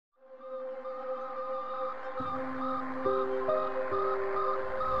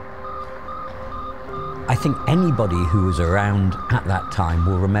I think anybody who was around at that time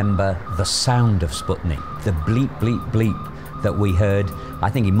will remember the sound of Sputnik, the bleep, bleep, bleep that we heard, I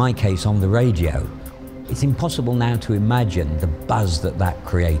think in my case, on the radio. It's impossible now to imagine the buzz that that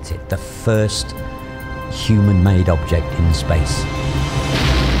created, the first human-made object in space.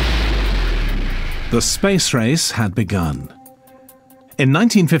 The space race had begun. In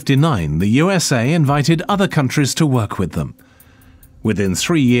 1959, the USA invited other countries to work with them. Within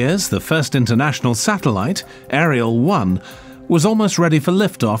 3 years, the first international satellite, Ariel 1, was almost ready for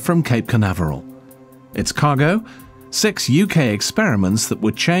liftoff from Cape Canaveral. Its cargo? 6 UK experiments that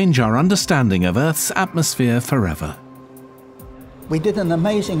would change our understanding of Earth's atmosphere forever. We did an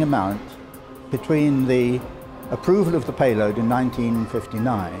amazing amount between the approval of the payload in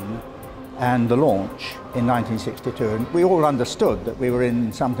 1959 and the launch in 1962. And we all understood that we were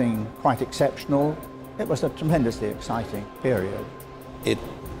in something quite exceptional. It was a tremendously exciting period. It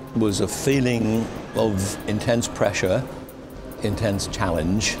was a feeling of intense pressure, intense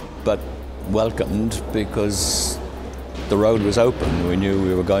challenge, but welcomed because the road was open. We knew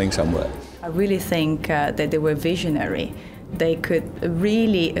we were going somewhere. I really think that they were visionary. They could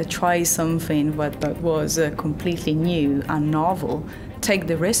really try something that was completely new and novel, take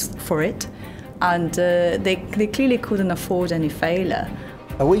the risk for it, and they clearly couldn't afford any failure.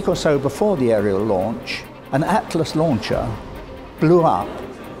 A week or so before the Ariel launch, an Atlas launcher blew up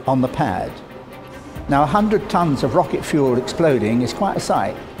on the pad. Now 100 tons of rocket fuel exploding is quite a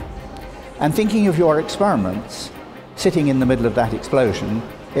sight. And thinking of your experiments sitting in the middle of that explosion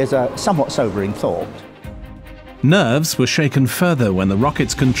is a somewhat sobering thought. Nerves were shaken further when the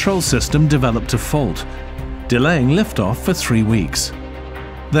rocket's control system developed a fault, delaying liftoff for 3 weeks.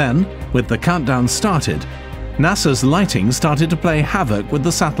 Then, with the countdown started, NASA's lighting started to play havoc with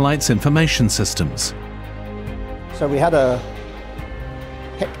the satellite's information systems. So we had a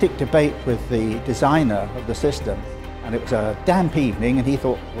hectic debate with the designer of the system, and it was a damp evening and he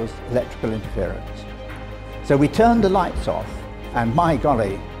thought it was electrical interference. So we turned the lights off and my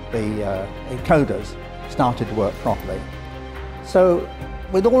golly, the encoders started to work properly. So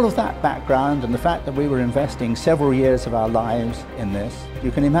with all of that background and the fact that we were investing several years of our lives in this,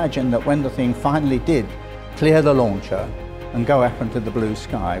 you can imagine that when the thing finally did clear the launcher and go up into the blue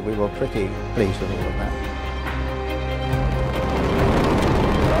sky, we were pretty pleased with all of that.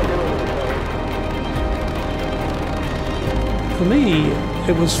 For me,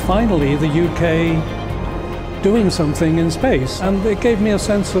 it was finally the UK doing something in space, and it gave me a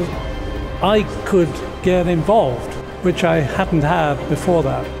sense of I could get involved, which I hadn't had before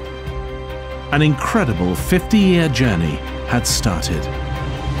that. An incredible 50-year journey had started.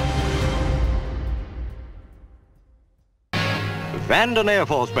 Vanden Air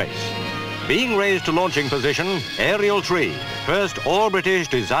Force Base. Being raised to launching position, Ariel 3, first all-British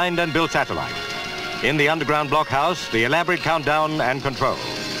designed and built satellite. In the underground blockhouse, the elaborate countdown and control.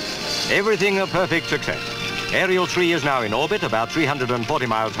 Everything a perfect success. Ariel 3 is now in orbit about 340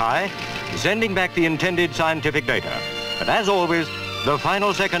 miles high, sending back the intended scientific data. But as always, the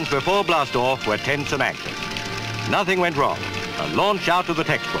final seconds before blastoff were tense and anxious. Nothing went wrong. A launch out of the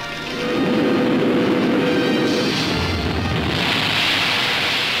textbook.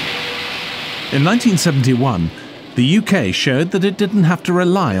 In 1971, the UK showed that it didn't have to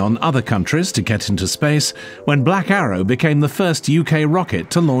rely on other countries to get into space when Black Arrow became the first UK rocket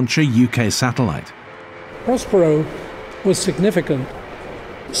to launch a UK satellite. Prospero was significant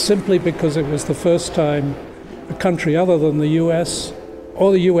simply because it was the first time a country other than the US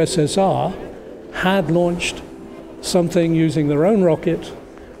or the USSR had launched something using their own rocket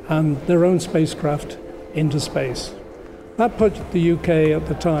and their own spacecraft into space. That put the UK at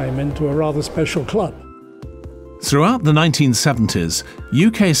the time into a rather special club. Throughout the 1970s,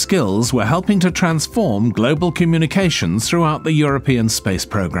 UK skills were helping to transform global communications throughout the European space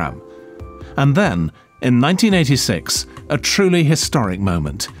programme. And then, in 1986, a truly historic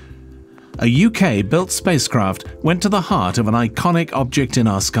moment. A UK-built spacecraft went to the heart of an iconic object in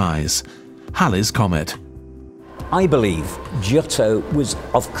our skies, Halley's Comet. I believe Giotto was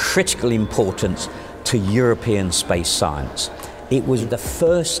of critical importance to European space science. It was the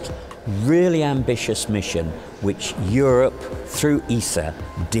first really ambitious mission which Europe, through ESA,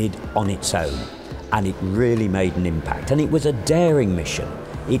 did on its own. And it really made an impact. And it was a daring mission.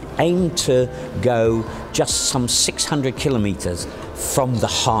 It aimed to go just some 600 kilometers from the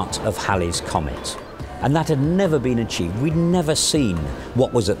heart of Halley's Comet. And that had never been achieved. We'd never seen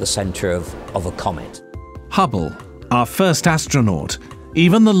what was at the center of a comet. Hubble, our first astronaut,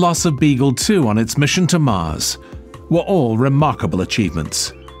 even the loss of Beagle 2 on its mission to Mars, were all remarkable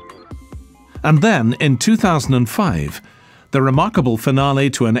achievements. And then, in 2005, the remarkable finale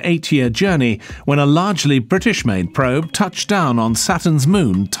to an 8-year journey when a largely British-made probe touched down on Saturn's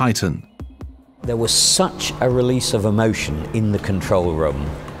moon, Titan. There was such a release of emotion in the control room.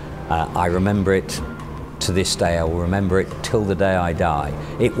 I remember it to this day. I will remember it till the day I die.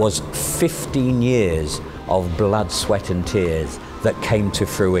 It was 15 years of blood, sweat and tears that came to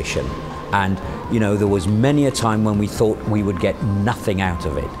fruition. And, you know, there was many a time when we thought we would get nothing out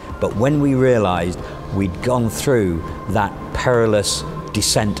of it. But when we realized we'd gone through that perilous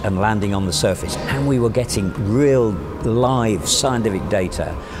descent and landing on the surface, and we were getting real, live, scientific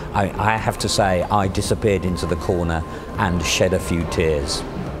data, I have to say I disappeared into the corner and shed a few tears.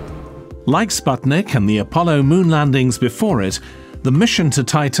 Like Sputnik and the Apollo moon landings before it, the mission to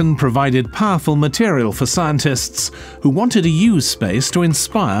Titan provided powerful material for scientists who wanted to use space to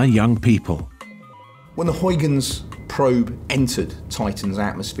inspire young people. When the Huygens probe entered Titan's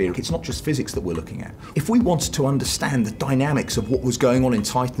atmosphere, it's not just physics that we're looking at. If we wanted to understand the dynamics of what was going on in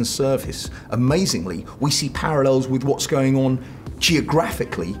Titan's surface, amazingly, we see parallels with what's going on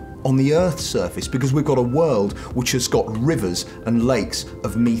geographically on the Earth's surface, because we've got a world which has got rivers and lakes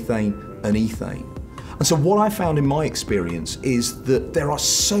of methane and ethane. And so what I found in my experience is that there are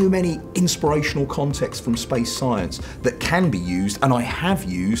so many inspirational contexts from space science that can be used, and I have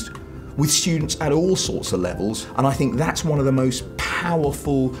used, with students at all sorts of levels, and I think that's one of the most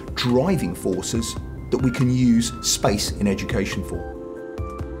powerful driving forces that we can use space in education for.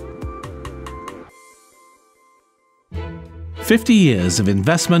 50 years of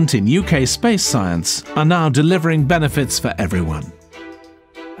investment in UK space science are now delivering benefits for everyone.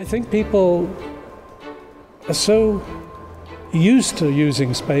 I think people are so used to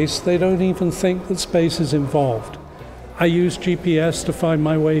using space, they don't even think that space is involved. I used GPS to find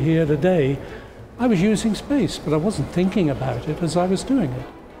my way here today. I was using space, but I wasn't thinking about it as I was doing it.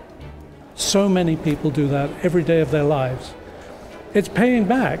 So many people do that every day of their lives. It's paying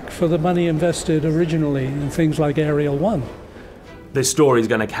back for the money invested originally in things like Ariel 1. This story is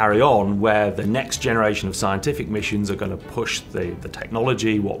going to carry on where the next generation of scientific missions are going to push the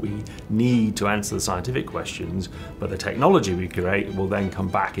technology, what we need to answer the scientific questions, but the technology we create will then come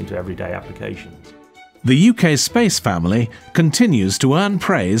back into everyday applications. The UK space family continues to earn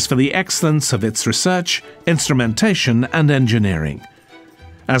praise for the excellence of its research, instrumentation and engineering.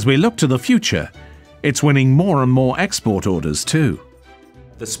 As we look to the future, it's winning more and more export orders too.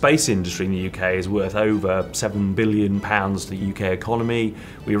 The space industry in the UK is worth over £7 billion to the UK economy.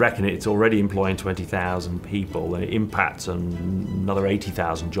 We reckon it's already employing 20,000 people, and it impacts on another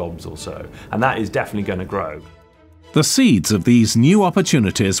 80,000 jobs or so. And that is definitely going to grow. The seeds of these new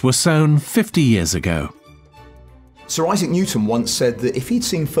opportunities were sown 50 years ago. Sir Isaac Newton once said that if he'd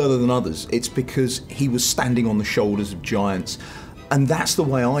seen further than others, it's because he was standing on the shoulders of giants. And that's the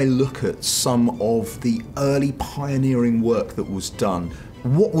way I look at some of the early pioneering work that was done.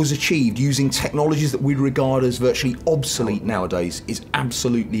 What was achieved using technologies that we regard as virtually obsolete nowadays is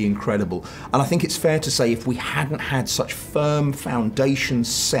absolutely incredible. And I think it's fair to say if we hadn't had such firm foundations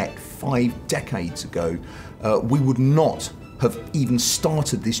set 5 decades ago, we would not have even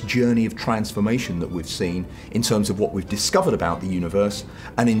started this journey of transformation that we've seen in terms of what we've discovered about the universe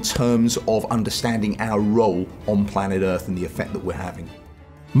and in terms of understanding our role on planet Earth and the effect that we're having.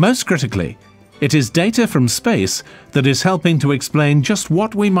 Most critically, it is data from space that is helping to explain just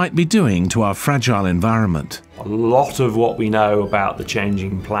what we might be doing to our fragile environment. A lot of what we know about the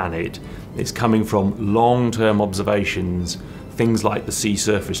changing planet is coming from long-term observations, things like the sea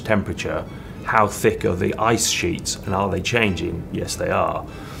surface temperature, how thick are the ice sheets and are they changing? Yes, they are.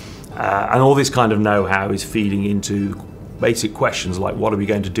 And all this kind of know-how is feeding into basic questions like what are we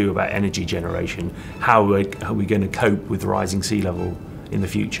going to do about energy generation? How are we going to cope with the rising sea level in the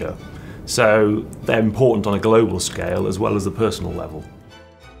future? So they're important on a global scale as well as the personal level.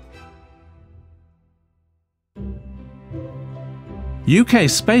 UK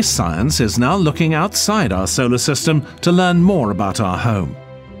space science is now looking outside our solar system to learn more about our home.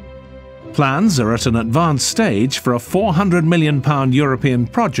 Plans are at an advanced stage for a £400 million European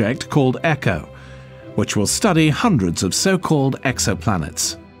project called ECHO, which will study hundreds of so-called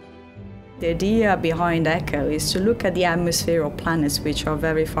exoplanets. The idea behind ECHO is to look at the atmosphere of planets which are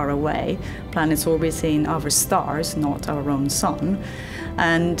very far away, planets orbiting other stars, not our own sun.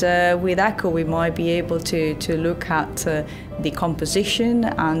 And with ECHO we might be able to look at the composition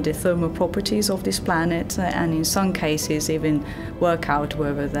and the thermal properties of this planet, and in some cases even work out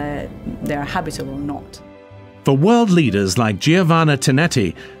whether they're habitable or not. For world leaders like Giovanna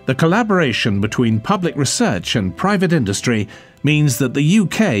Tinetti, the collaboration between public research and private industry means that the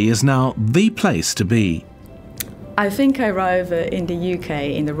UK is now the place to be. I think I arrived in the UK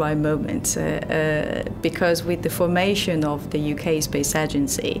in the right moment because with the formation of the UK Space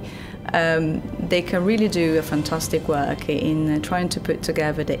Agency, they can really do a fantastic work in trying to put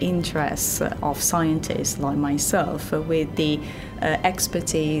together the interests of scientists like myself with the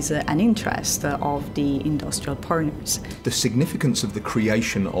expertise and interest of the industrial partners. The significance of the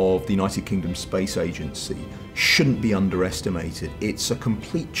creation of the United Kingdom Space Agency shouldn't be underestimated. It's a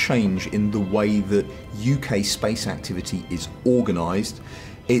complete change in the way that UK space activity is organised.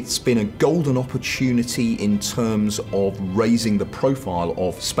 It's been a golden opportunity in terms of raising the profile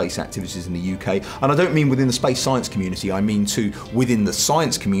of space activities in the UK. And I don't mean within the space science community, I mean within the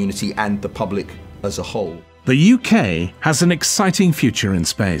science community and the public as a whole. The UK has an exciting future in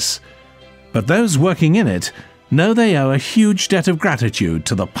space, but those working in it know they owe a huge debt of gratitude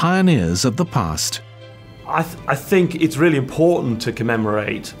to the pioneers of the past. I think it's really important to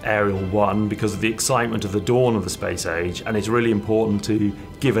commemorate Ariel 1 because of the excitement of the dawn of the space age, and it's really important to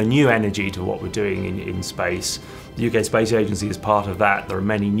give a new energy to what we're doing in space. The UK Space Agency is part of that. There are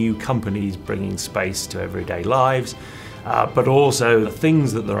many new companies bringing space to everyday lives, but also the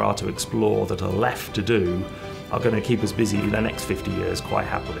things that there are to explore that are left to do are going to keep us busy in the next 50 years quite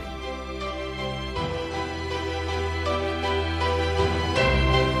happily.